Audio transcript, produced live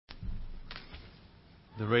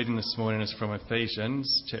The reading this morning is from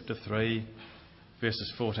Ephesians chapter 3,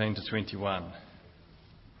 verses 14 to 21.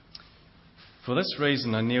 For this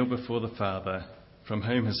reason I kneel before the Father, from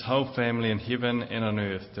whom his whole family in heaven and on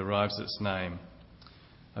earth derives its name.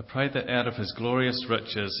 I pray that out of his glorious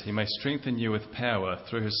riches he may strengthen you with power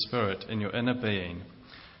through his Spirit in your inner being,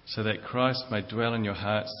 so that Christ may dwell in your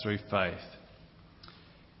hearts through faith.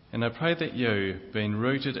 And I pray that you, being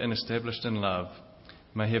rooted and established in love,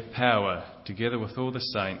 may have power, together with all the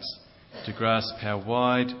saints, to grasp how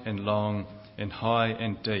wide and long and high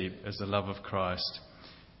and deep is the love of Christ,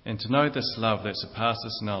 and to know this love that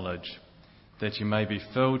surpasses knowledge, that you may be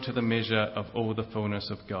filled to the measure of all the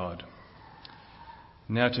fullness of God.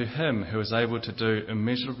 Now to him who is able to do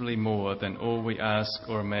immeasurably more than all we ask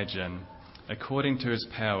or imagine, according to his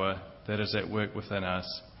power that is at work within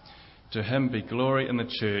us, to him be glory in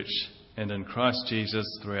the church and in Christ Jesus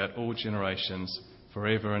throughout all generations,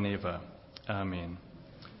 forever and ever. Amen.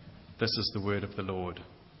 This is the word of the Lord.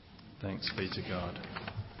 Thanks be to God.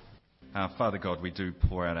 Father God, we do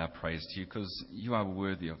pour out our praise to you because you are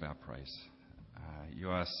worthy of our praise. You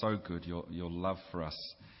are so good. Your love for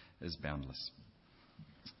us is boundless.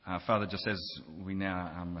 Father, just as we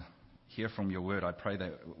now hear from your word, I pray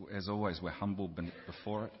that, as always, we're humble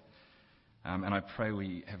before it. And I pray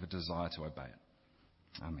we have a desire to obey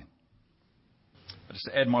it. Amen. Just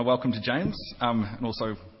to add my welcome to James, and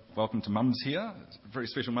also welcome to mums here. It's a very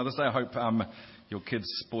special Mother's Day. I hope your kids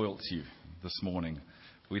spoilt you this morning.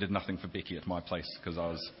 We did nothing for Becky at my place because I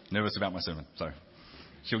was nervous about my sermon, so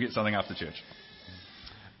she'll get something after church.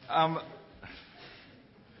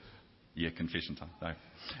 Confession time.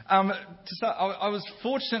 No. To start, I was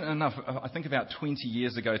fortunate enough, I think about 20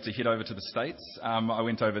 years ago, to head over to the States. I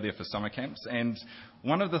went over there for summer camps, and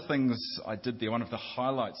one of the things I did there, one of the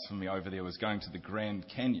highlights for me over there, was going to the Grand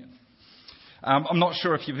Canyon. I'm not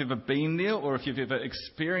sure if you've ever been there or if you've ever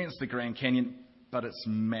experienced the Grand Canyon, but it's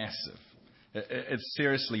massive. It's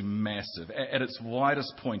seriously massive. At its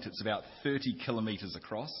widest point, it's about 30 kilometres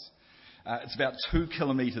across. It's about 2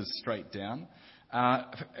 kilometres straight down.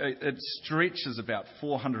 It stretches about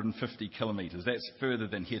 450 kilometres. That's further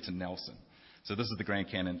than here to Nelson. So this is the Grand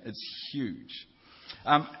Canyon. It's huge.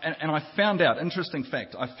 And I found out, interesting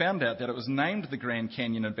fact, I found out that it was named the Grand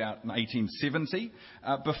Canyon about 1870.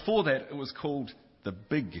 Before that, it was called the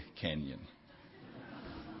Big Canyon.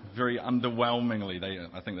 Very underwhelmingly,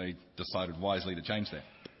 I think they decided wisely to change that.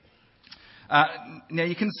 Now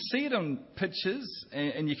you can see it on pictures,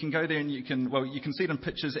 and you can go there and you can see it in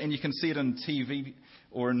pictures and you can see it on TV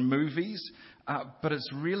or in movies, but it's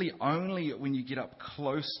really only when you get up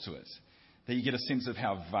close to it that you get a sense of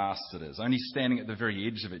how vast it is. Only standing at the very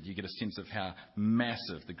edge of it, you get a sense of how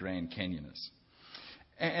massive the Grand Canyon is.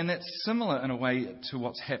 And that's similar in a way to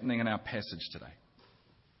what's happening in our passage today.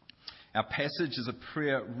 Our passage is a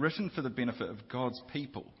prayer written for the benefit of God's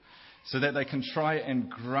people, so that they can try and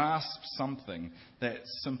grasp something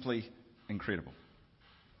that's simply incredible.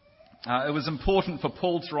 It was important for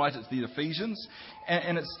Paul to write it to the Ephesians,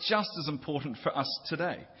 and it's just as important for us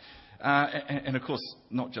today. And of course,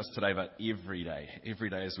 not just today, but every day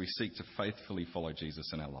as we seek to faithfully follow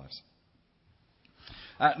Jesus in our lives.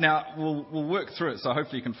 Now, we'll work through it, so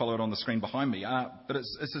hopefully you can follow it on the screen behind me. But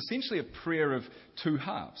it's essentially a prayer of two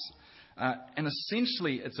halves. And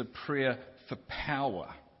essentially, it's a prayer for power.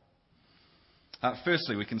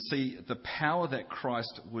 Firstly, we can see the power that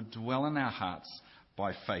Christ would dwell in our hearts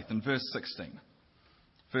by faith. In verse 16,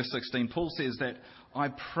 Paul says that, I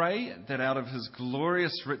pray that out of his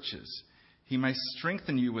glorious riches he may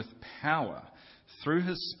strengthen you with power through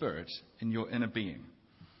his Spirit in your inner being,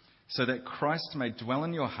 so that Christ may dwell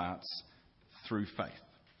in your hearts through faith.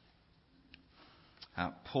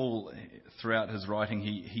 Paul, throughout his writing,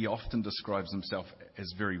 he often describes himself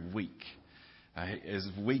as very weak. As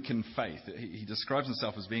weak in faith. He describes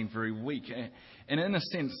himself as being very weak. And in a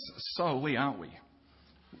sense, so are we, aren't we?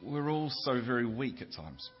 We're all so very weak at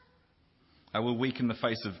times. We're weak in the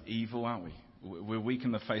face of evil, aren't we? We're weak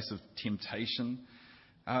in the face of temptation.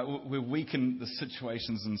 We're weak in the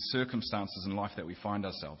situations and circumstances in life that we find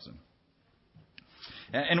ourselves in.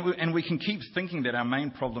 And we can keep thinking that our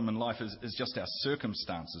main problem in life is just our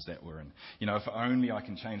circumstances that we're in. You know, if only I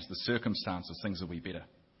can change the circumstances, things will be better.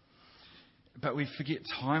 But we forget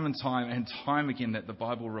time and time again that the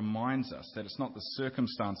Bible reminds us that it's not the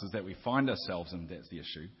circumstances that we find ourselves in that's the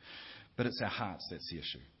issue, but it's our hearts that's the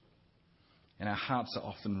issue. And our hearts are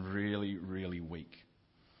often really, really weak.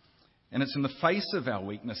 And it's in the face of our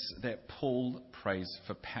weakness that Paul prays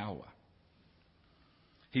for power.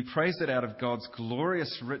 He prays that out of God's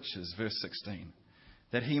glorious riches, verse 16,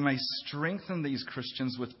 that he may strengthen these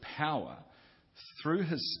Christians with power through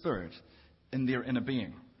his Spirit in their inner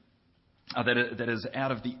being. That is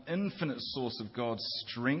out of the infinite source of God's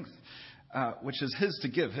strength, which is his to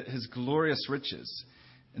give, his glorious riches,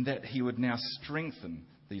 and that he would now strengthen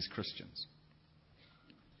these Christians.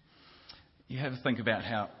 You have to think about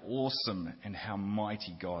how awesome and how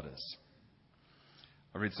mighty God is.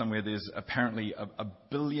 I read somewhere there's apparently a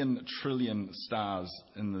billion trillion stars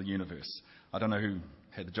in the universe. I don't know who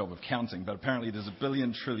had the job of counting, but apparently there's a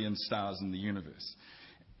billion trillion stars in the universe.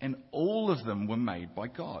 And all of them were made by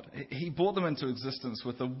God. He brought them into existence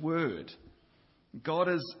with a word. God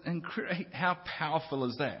is incredible. How powerful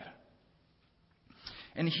is that?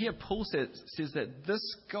 And here Paul says that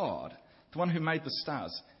this God, the one who made the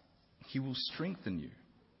stars, he will strengthen you.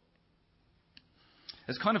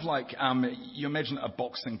 It's kind of like you imagine a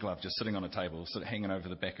boxing glove just sitting on a table, sort of hanging over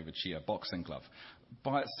the back of a chair, boxing glove.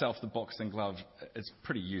 By itself, the boxing glove is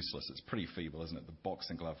pretty useless. It's pretty feeble, isn't it? The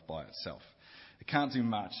boxing glove by itself. It can't do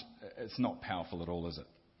much. It's not powerful at all, is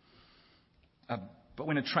it? But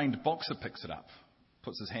when a trained boxer picks it up,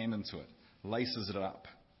 puts his hand into it, laces it up,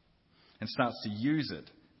 and starts to use it,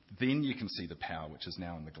 then you can see the power which is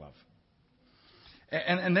now in the glove.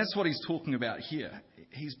 And that's what he's talking about here.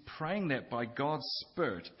 He's praying that by God's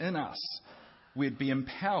Spirit in us, we'd be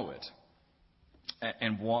empowered.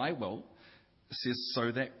 And why? Well, it says so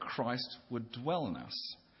that Christ would dwell in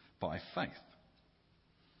us by faith.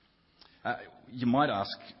 You might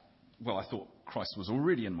ask, well, I thought Christ was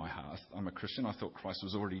already in my heart. I'm a Christian. I thought Christ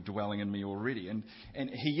was already dwelling in me already. And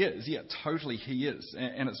he is. Yeah, totally he is.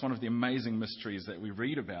 And it's one of the amazing mysteries that we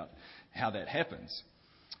read about how that happens.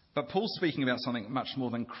 But Paul's speaking about something much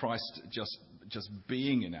more than Christ just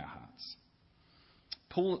being in our hearts.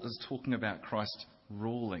 Paul is talking about Christ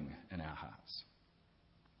ruling in our hearts.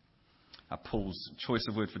 Paul's choice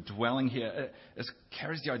of word for dwelling here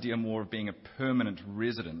carries the idea more of being a permanent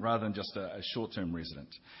resident rather than just a short-term resident.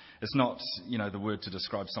 It's not, the word to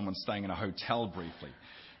describe someone staying in a hotel briefly.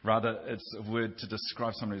 Rather, it's a word to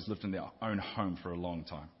describe someone who's lived in their own home for a long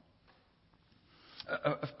time.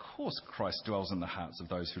 Of course, Christ dwells in the hearts of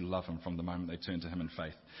those who love him from the moment they turn to him in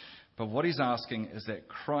faith. But what he's asking is that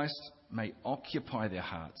Christ may occupy their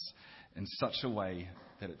hearts in such a way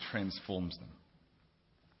that it transforms them.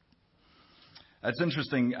 It's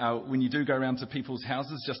interesting when you do go around to people's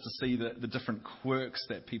houses just to see the different quirks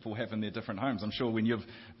that people have in their different homes. I'm sure when you've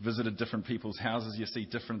visited different people's houses, you see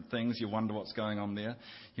different things. You wonder what's going on there.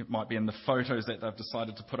 It might be in the photos that they've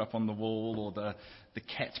decided to put up on the wall, or the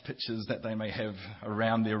cat pictures that they may have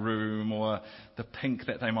around their room, or the pink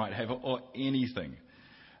that they might have, or anything.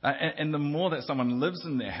 And the more that someone lives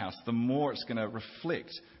in their house, the more it's going to reflect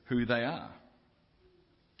who they are.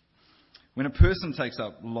 When a person takes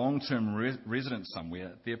up long-term residence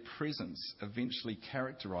somewhere, their presence eventually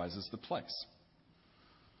characterizes the place.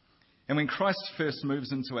 And when Christ first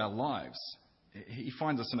moves into our lives, he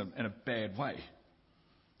finds us in a bad way.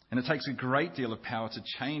 And it takes a great deal of power to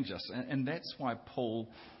change us. And that's why Paul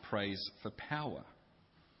prays for power.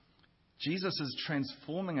 Jesus is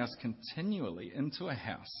transforming us continually into a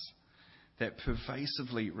house that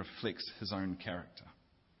pervasively reflects his own character.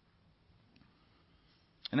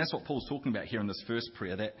 And that's what Paul's talking about here in this first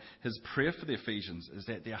prayer, that his prayer for the Ephesians is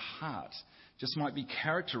that their heart just might be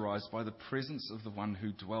characterized by the presence of the one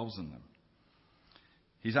who dwells in them.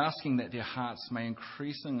 He's asking that their hearts may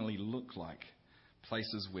increasingly look like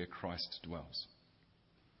places where Christ dwells.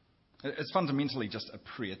 It's fundamentally just a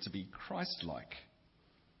prayer to be Christ-like.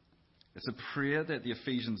 It's a prayer that the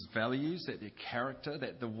Ephesians' values, that their character,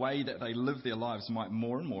 that the way that they live their lives might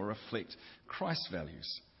more and more reflect Christ's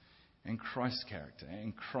values and Christ's character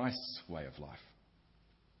and Christ's way of life.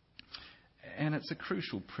 And it's a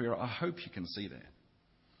crucial prayer. I hope you can see that.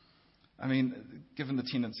 I mean, given the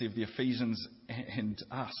tendency of the Ephesians and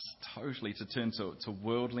us totally to turn to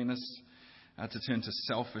worldliness, to turn to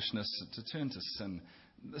selfishness, to turn to sin,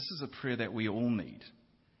 this is a prayer that we all need.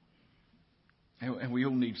 And we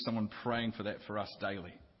all need someone praying for that for us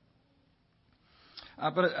daily.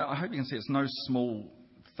 But I hope you can see it's no small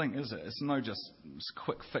thing, is it? It's no just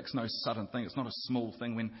quick fix, no sudden thing. It's not a small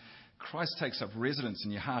thing. When Christ takes up residence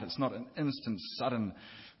in your heart, it's not an instant, sudden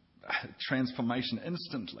transformation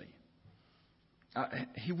instantly.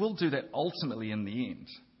 He will do that ultimately in the end.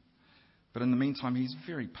 But in the meantime, he's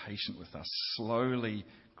very patient with us, slowly,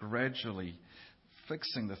 gradually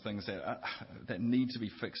fixing the things that need to be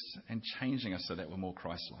fixed and changing us so that we're more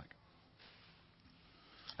Christ-like.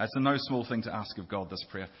 It's a no small thing to ask of God, this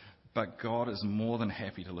prayer. But God is more than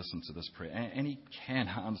happy to listen to this prayer. And he can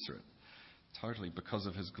answer it totally because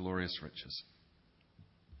of his glorious riches.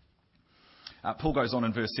 Paul goes on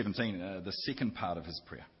in verse 17, the second part of his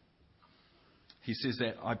prayer. He says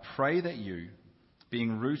that, I pray that you,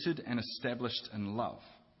 being rooted and established in love,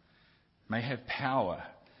 may have power,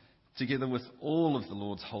 together with all of the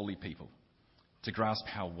Lord's holy people, to grasp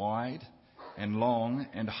how wide and long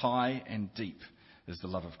and high and deep is the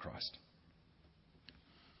love of Christ.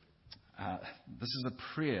 This is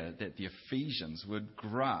a prayer that the Ephesians would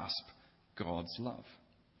grasp God's love.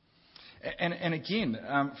 And again,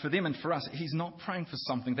 for them and for us, he's not praying for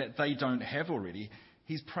something that they don't have already.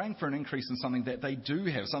 He's praying for an increase in something that they do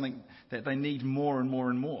have, something that they need more and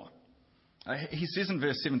more and more. He says in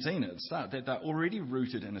verse 17 at the start that they're already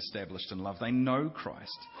rooted and established in love. They know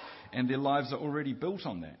Christ, and their lives are already built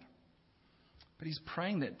on that. But he's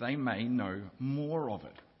praying that they may know more of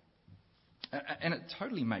it. And it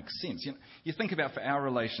totally makes sense. You think about for our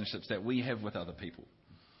relationships that we have with other people.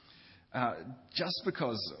 Just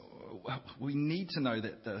because we need to know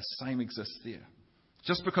that the same exists there.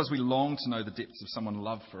 Just because we long to know the depths of someone's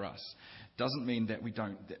love for us doesn't mean that we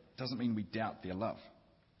doubt their love.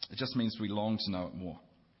 It just means we long to know it more.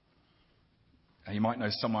 You might know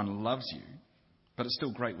someone loves you, but it's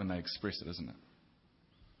still great when they express it, isn't it?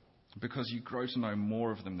 Because you grow to know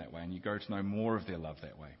more of them that way, and you grow to know more of their love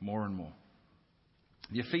that way, more and more.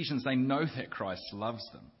 The Ephesians, they know that Christ loves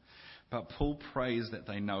them, but Paul prays that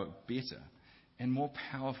they know it better and more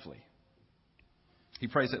powerfully. He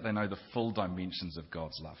prays that they know the full dimensions of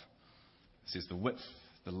God's love. He says the width,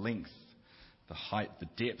 the length, the height,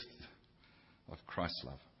 the depth of Christ's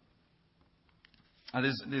love.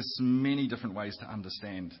 There's many different ways to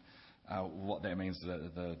understand what that means,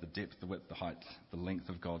 the depth, the width, the height, the length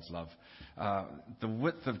of God's love. The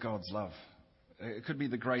width of God's love. It could be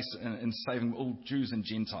the grace in saving all Jews and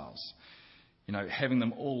Gentiles, having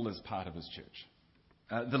them all as part of his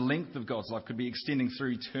church. The length of God's love could be extending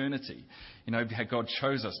through eternity, how God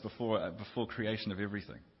chose us before creation of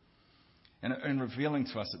everything. And revealing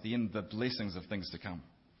to us at the end the blessings of things to come.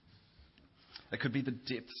 It could be the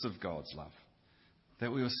depths of God's love,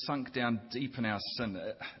 that we were sunk down deep in our sin,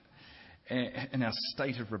 in our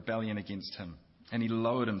state of rebellion against him, and he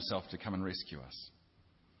lowered himself to come and rescue us.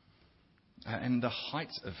 And the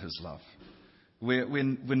height of his love, where we're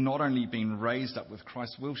not only being raised up with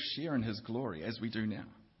Christ, we'll share in his glory as we do now.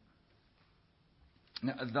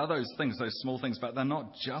 Now, they're those things, those small things, but they're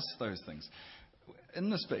not just those things. In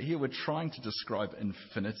this bit here, we're trying to describe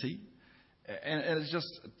infinity, and it's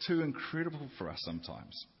just too incredible for us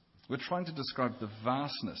sometimes. We're trying to describe the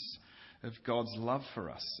vastness of God's love for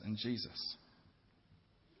us in Jesus.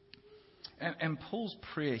 And Paul's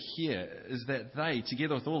prayer here is that they,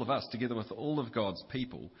 together with all of us, together with all of God's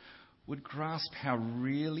people, would grasp how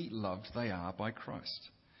really loved they are by Christ.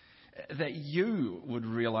 That you would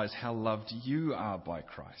realize how loved you are by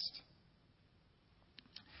Christ.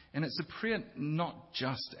 And it's a prayer not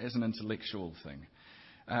just as an intellectual thing.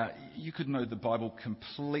 You could know the Bible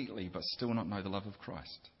completely but still not know the love of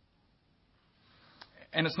Christ.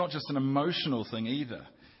 And it's not just an emotional thing either.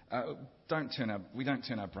 We don't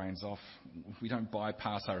turn our brains off. We don't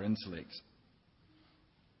bypass our intellect.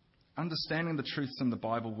 Understanding the truths in the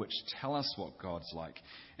Bible which tell us what God's like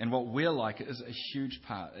and what we're like is a huge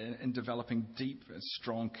part in developing deep and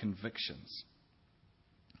strong convictions.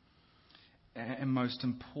 And most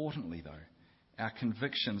importantly, though, our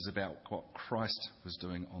convictions about what Christ was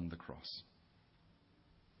doing on the cross.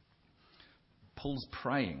 Paul's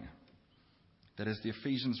praying that as the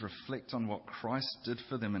Ephesians reflect on what Christ did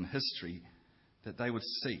for them in history, that they would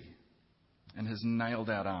see in his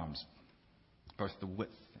nailed-out arms both the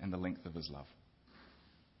width and the length of his love.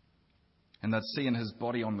 And they'd see in his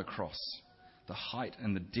body on the cross the height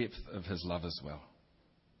and the depth of his love as well.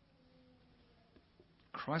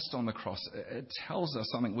 Christ on the cross, it tells us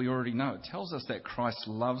something we already know. It tells us that Christ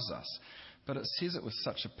loves us, but it says it with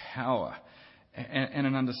such a power and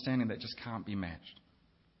an understanding that just can't be matched.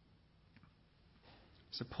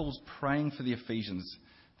 So Paul's praying for the Ephesians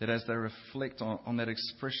that as they reflect on that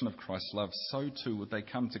expression of Christ's love, so too would they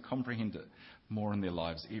come to comprehend it more in their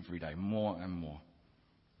lives every day, more and more.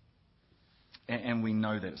 And we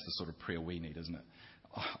know that it's the sort of prayer we need, isn't it?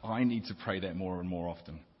 I need to pray that more and more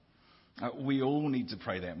often. We all need to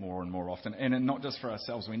pray that more and more often. And not just for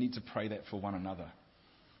ourselves, we need to pray that for one another.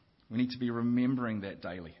 We need to be remembering that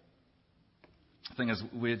daily. The thing is,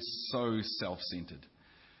 we're so self-centered.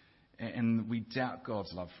 And we doubt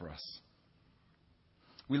God's love for us.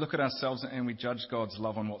 We look at ourselves and we judge God's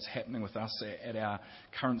love on what's happening with us at our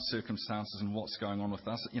current circumstances and what's going on with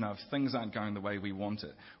us. If things aren't going the way we want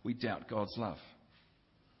it, we doubt God's love.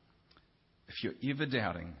 If you're ever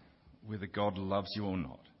doubting whether God loves you or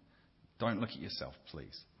not, don't look at yourself,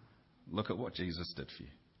 please. Look at what Jesus did for you.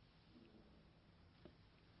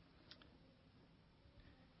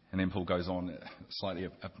 And then Paul goes on, slightly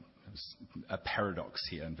a paradox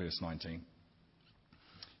here in verse 19.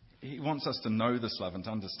 He wants us to know this love and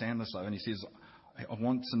to understand this love. And he says, I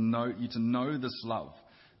want you to know this love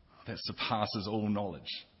that surpasses all knowledge.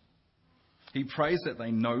 He prays that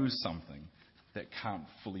they know something that can't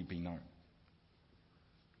fully be known.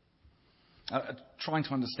 Trying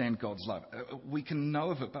to understand God's love. We can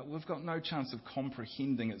know of it, but we've got no chance of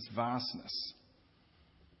comprehending its vastness.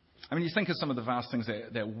 I mean, you think of some of the vast things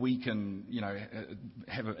that we can,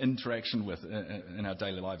 have an interaction with in our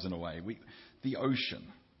daily lives in a way. The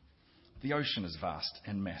ocean. The ocean is vast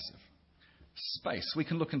and massive. Space. We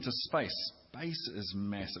can look into space. Space is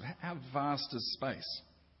massive. How vast is space?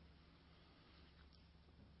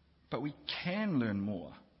 But we can learn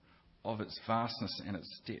more of its vastness and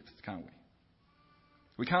its depth, can't we?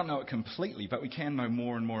 We can't know it completely, but we can know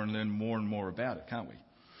more and more and learn more and more about it, can't we?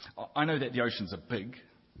 I know that the oceans are big,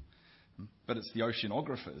 but it's the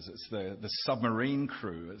oceanographers, it's the submarine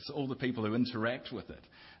crew, it's all the people who interact with it.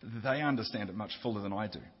 They understand it much fuller than I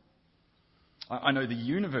do. I know the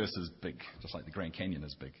universe is big, just like the Grand Canyon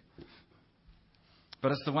is big.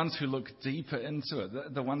 But it's the ones who look deeper into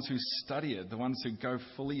it, the ones who study it, the ones who go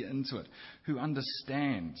fully into it, who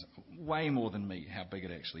understand way more than me how big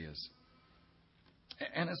it actually is.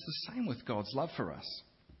 And it's the same with God's love for us.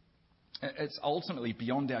 It's ultimately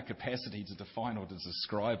beyond our capacity to define or to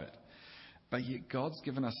describe it. But yet God's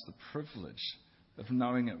given us the privilege of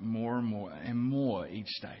knowing it more and more each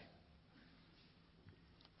day.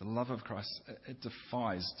 The love of Christ, it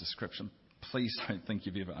defies description. Please don't think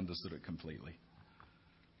you've ever understood it completely.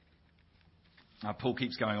 Paul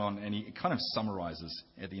keeps going on and he kind of summarizes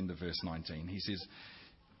at the end of verse 19. He says,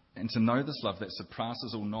 and to know this love that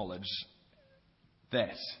surpasses all knowledge,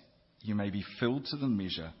 that you may be filled to the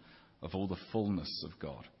measure of all the fullness of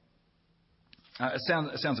God. It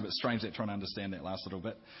sounds a bit strange that trying to understand that last little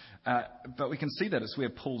bit. But we can see that it's where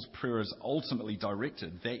Paul's prayer is ultimately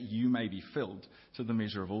directed, that you may be filled to the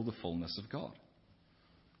measure of all the fullness of God.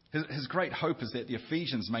 His great hope is that the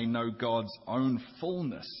Ephesians may know God's own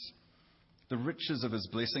fullness, the riches of his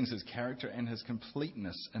blessings, his character, and his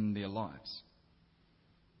completeness in their lives.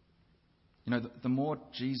 The more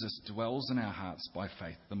Jesus dwells in our hearts by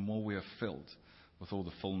faith, the more we are filled with all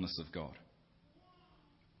the fullness of God.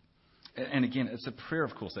 And again, it's a prayer,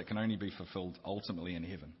 of course, that can only be fulfilled ultimately in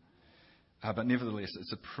heaven. But nevertheless,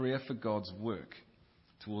 it's a prayer for God's work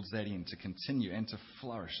towards that end to continue and to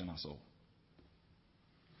flourish in us all.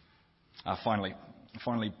 Finally,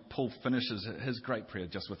 Paul finishes his great prayer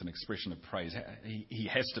just with an expression of praise. He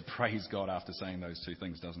has to praise God after saying those two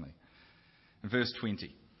things, doesn't he? In verse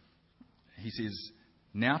 20, he says,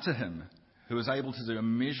 now to him who is able to do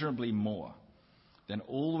immeasurably more than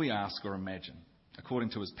all we ask or imagine, according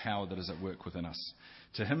to his power that is at work within us.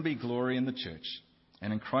 To him be glory in the church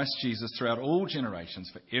and in Christ Jesus throughout all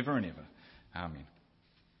generations, forever and ever. Amen.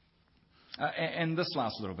 And this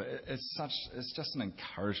last little bit, it's just an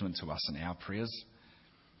encouragement to us in our prayers.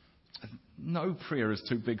 No prayer is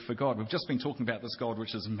too big for God. We've just been talking about this God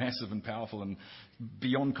which is massive and powerful and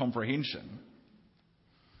beyond comprehension.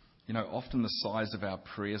 Often the size of our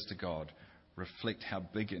prayers to God reflect how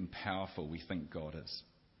big and powerful we think God is.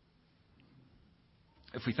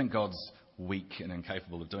 If we think God's weak and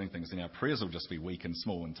incapable of doing things, then our prayers will just be weak and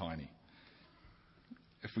small and tiny.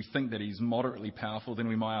 If we think that he's moderately powerful, then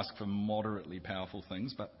we might ask for moderately powerful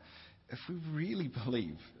things. But if we really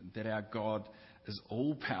believe that our God is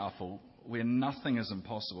all-powerful, where nothing is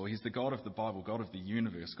impossible, he's the God of the Bible, God of the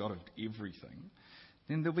universe, God of everything,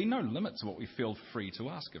 then there'll be no limit to what we feel free to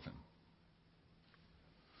ask of him.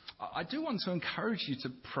 I do want to encourage you to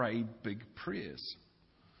pray big prayers,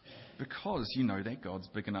 because you know that God's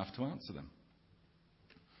big enough to answer them.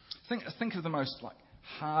 Think of the most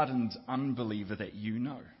hardened unbeliever that you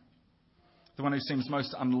know. The one who seems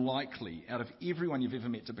most unlikely out of everyone you've ever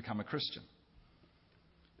met to become a Christian.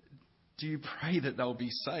 Do you pray that they'll be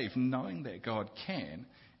saved, knowing that God can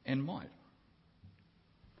and might?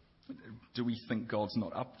 Do we think God's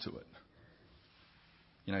not up to it?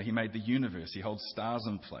 He made the universe. He holds stars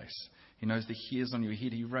in place. He knows the hairs on your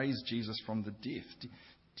head. He raised Jesus from the dead.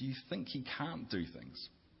 Do you think he can't do things?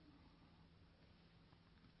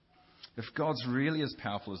 If God's really as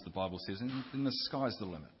powerful as the Bible says, then the sky's the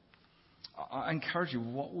limit. I encourage you,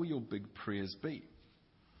 what will your big prayers be?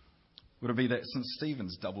 Would it be that St.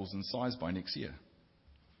 Stephen's doubles in size by next year?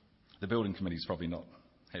 The building committee's probably not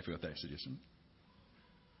happy with that suggestion.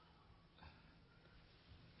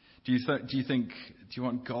 Do you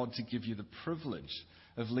want God to give you the privilege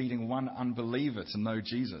of leading one unbeliever to know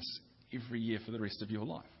Jesus every year for the rest of your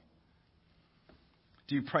life?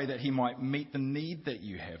 Do you pray that he might meet the need that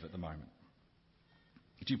you have at the moment?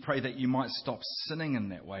 Do you pray that you might stop sinning in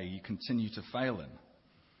that way you continue to fail in?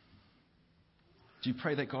 Do you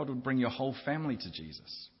pray that God would bring your whole family to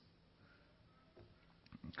Jesus?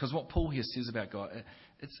 Because what Paul here says about God,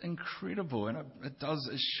 it's incredible, and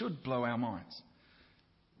it should blow our minds.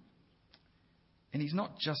 And he's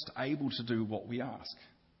not just able to do what we ask.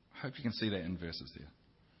 I hope you can see that in verses there.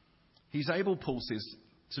 He's able, Paul says,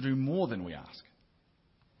 to do more than we ask.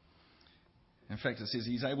 In fact, it says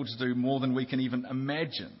he's able to do more than we can even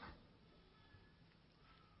imagine.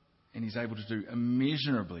 And he's able to do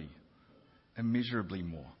immeasurably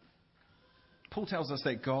more. Paul tells us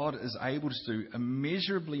that God is able to do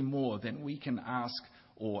immeasurably more than we can ask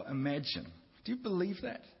or imagine. Do you believe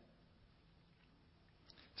that?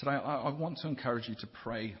 Today, I want to encourage you to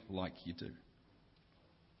pray like you do.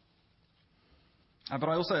 But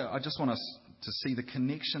I just want us to see the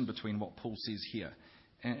connection between what Paul says here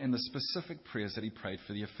and the specific prayers that he prayed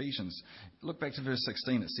for the Ephesians. Look back to verse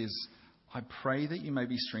 16. It says, I pray that you may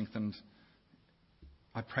be strengthened.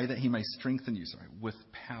 I pray that he may strengthen you, with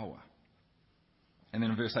power. And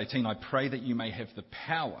then in verse 18, I pray that you may have the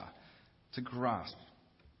power to grasp.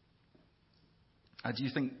 Do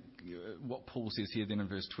you think what Paul says here then in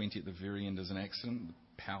verse 20 at the very end is an accident?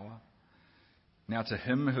 Power. Now to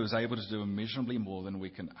him who is able to do immeasurably more than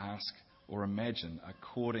we can ask or imagine,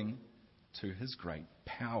 according to his great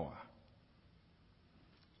power.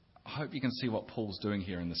 I hope you can see what Paul's doing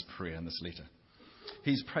here in this prayer, in this letter.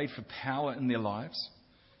 He's prayed for power in their lives,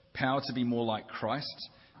 power to be more like Christ,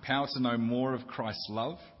 power to know more of Christ's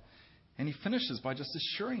love. And he finishes by just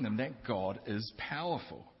assuring them that God is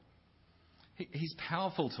powerful. He's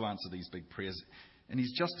powerful to answer these big prayers. And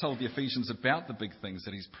he's just told the Ephesians about the big things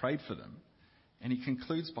that he's prayed for them. And he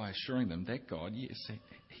concludes by assuring them that God, yes,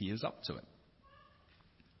 he is up to it.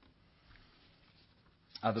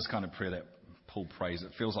 This kind of prayer that Paul prays,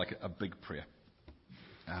 it feels like a big prayer.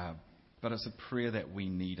 But it's a prayer that we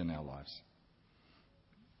need in our lives.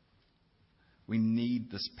 We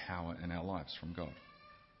need this power in our lives from God.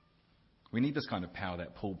 We need this kind of power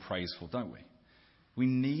that Paul prays for, don't we? We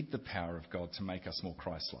need the power of God to make us more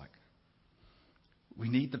Christ-like. We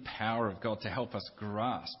need the power of God to help us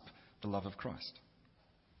grasp the love of Christ.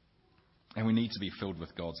 And we need to be filled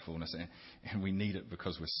with God's fullness, and we need it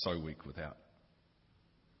because we're so weak without.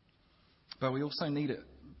 But we also need it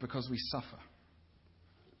because we suffer.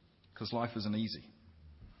 Because life isn't easy.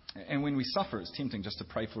 And when we suffer, it's tempting just to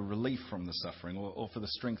pray for relief from the suffering or for the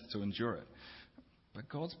strength to endure it. But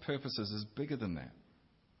God's purposes is bigger than that.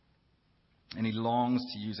 And he longs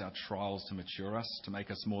to use our trials to mature us, to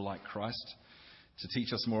make us more like Christ, to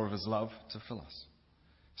teach us more of his love, to fill us.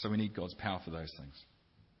 So we need God's power for those things.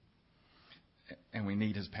 And we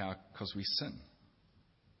need his power because we sin.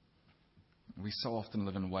 We so often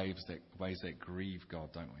live in ways that grieve God,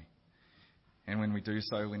 don't we? And when we do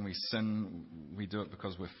so, when we sin, we do it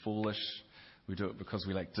because we're foolish. We do it because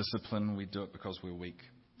we lack discipline. We do it because we're weak.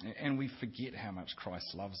 And we forget how much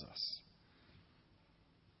Christ loves us.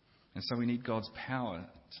 And so we need God's power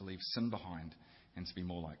to leave sin behind and to be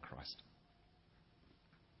more like Christ.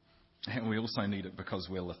 And we also need it because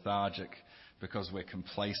we're lethargic, because we're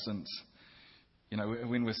complacent. You know,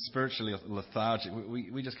 when we're spiritually lethargic,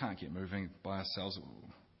 we just can't get moving by ourselves.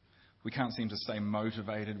 We can't seem to stay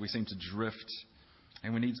motivated. We seem to drift.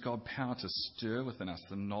 And we need God's power to stir within us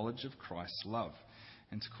the knowledge of Christ's love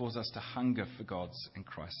and to cause us to hunger for God's and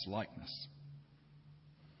Christ's likeness.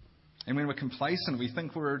 And when we're complacent, we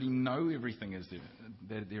think we already know everything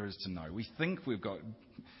there is to know. We think we've got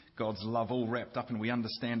God's love all wrapped up and we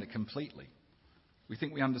understand it completely. We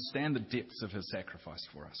think we understand the depths of his sacrifice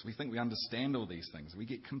for us. We think we understand all these things. We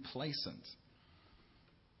get complacent.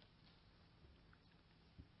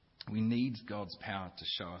 We need God's power to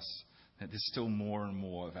show us that there's still more and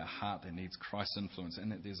more of our heart that needs Christ's influence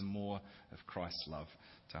and that there's more of Christ's love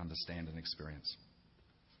to understand and experience.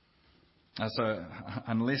 So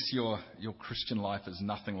unless your Christian life is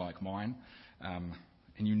nothing like mine,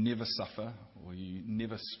 and you never suffer or you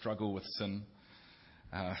never struggle with sin,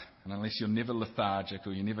 and unless you're never lethargic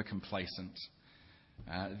or you're never complacent,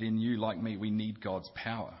 then you, like me, we need God's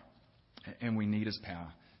power. And we need his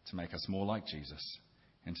power to make us more like Jesus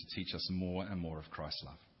and to teach us more and more of Christ's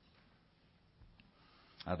love.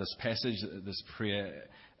 This passage, this prayer,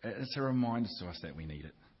 it's a reminder to us that we need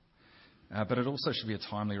it. But it also should be a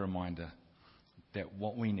timely reminder that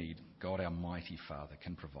what we need, God our mighty Father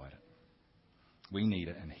can provide it. We need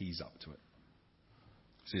it and he's up to it.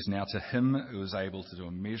 It says, now to him who is able to do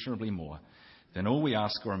immeasurably more than all we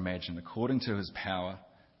ask or imagine, according to his power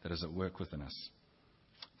that is at work within us.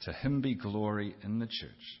 To him be glory in the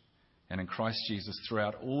church and in Christ Jesus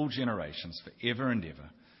throughout all generations, forever and ever.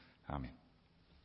 Amen.